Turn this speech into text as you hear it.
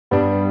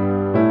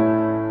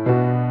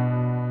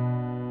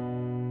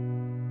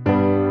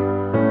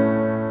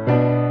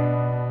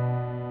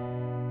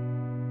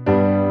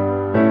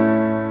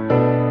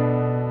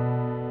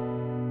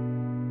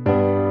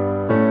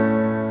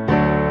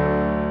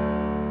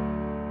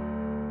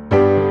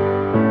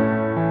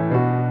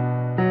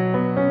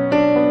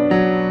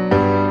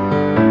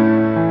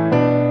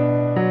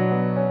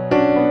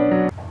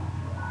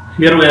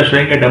Here we are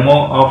showing a demo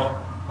of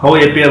how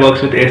API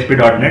works with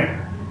ASP.NET.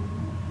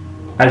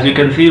 As you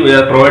can see, we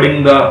are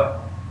providing the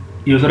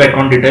user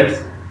account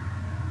details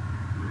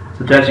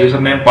such as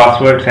username,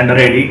 password, sender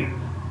ID,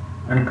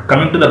 and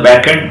coming to the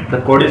backend,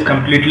 the code is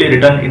completely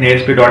written in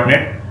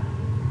ASP.NET,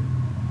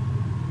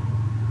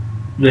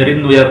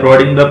 wherein we are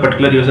providing the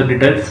particular user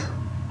details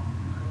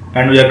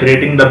and we are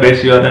creating the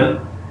base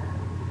URL.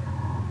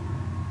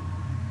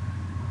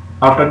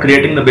 After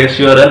creating the base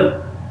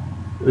URL,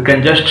 we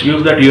can just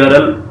use that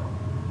URL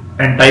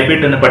and type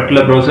it in a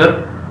particular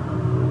browser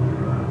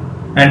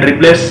and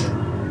replace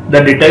the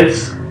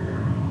details.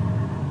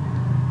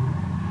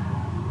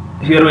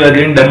 Here we are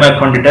giving demo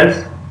account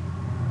details,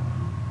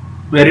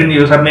 wherein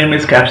username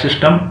is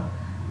capsystem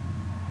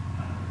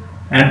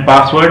and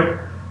password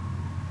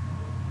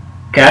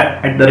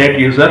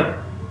cap@user,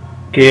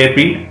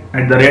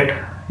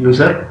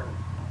 KAP@user,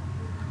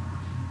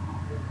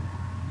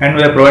 and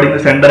we are providing the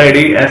sender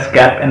ID as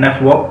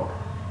capnfo,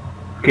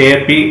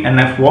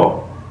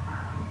 KAPnfo,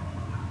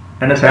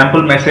 and a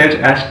sample message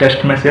as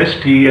test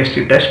message,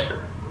 TEST test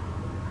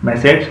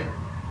message.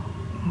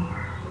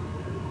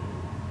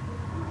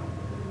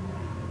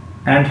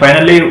 And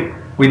finally,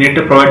 we need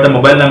to provide the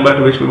mobile number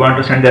to which we want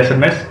to send the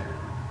SMS.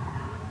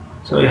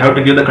 So you have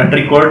to give the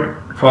country code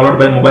followed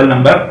by mobile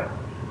number,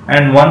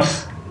 and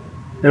once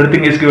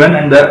everything is given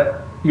and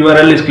the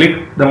URL is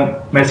clicked, the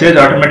message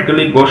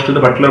automatically goes to the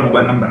particular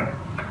mobile number.